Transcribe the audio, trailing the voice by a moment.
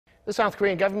The South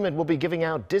Korean government will be giving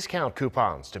out discount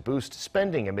coupons to boost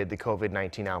spending amid the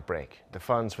COVID-19 outbreak. The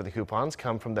funds for the coupons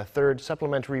come from the third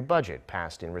supplementary budget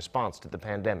passed in response to the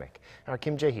pandemic. Our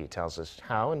Kim Jae-hee tells us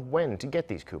how and when to get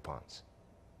these coupons.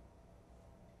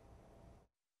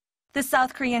 The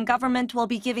South Korean government will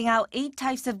be giving out 8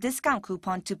 types of discount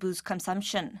coupon to boost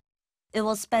consumption. It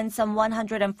will spend some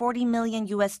 $140 million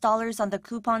on the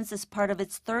coupons as part of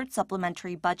its third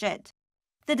supplementary budget.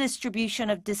 The distribution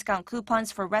of discount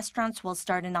coupons for restaurants will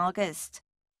start in August.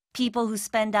 People who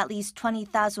spend at least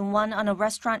 20,000 won on a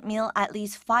restaurant meal at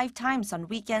least 5 times on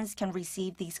weekends can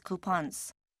receive these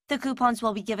coupons. The coupons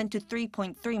will be given to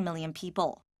 3.3 million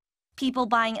people. People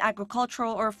buying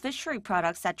agricultural or fishery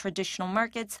products at traditional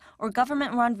markets or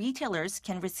government-run retailers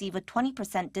can receive a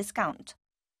 20% discount.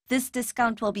 This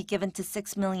discount will be given to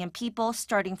 6 million people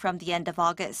starting from the end of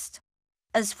August.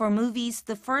 As for movies,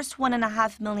 the first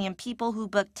 1.5 million people who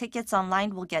book tickets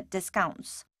online will get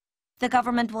discounts. The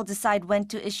government will decide when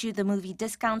to issue the movie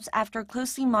discounts after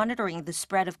closely monitoring the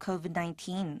spread of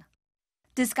COVID-19.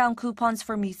 Discount coupons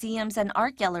for museums and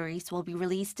art galleries will be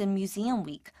released in Museum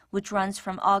Week, which runs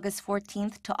from August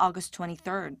 14th to August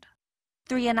 23rd.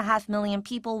 3.5 million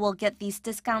people will get these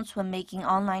discounts when making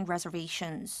online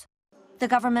reservations. The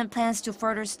government plans to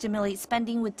further stimulate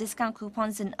spending with discount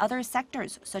coupons in other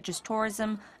sectors such as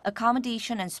tourism,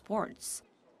 accommodation, and sports.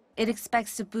 It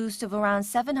expects a boost of around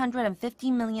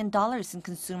 $750 million in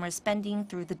consumer spending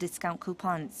through the discount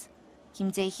coupons.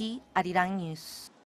 Kim Jae-hee, Arirang News.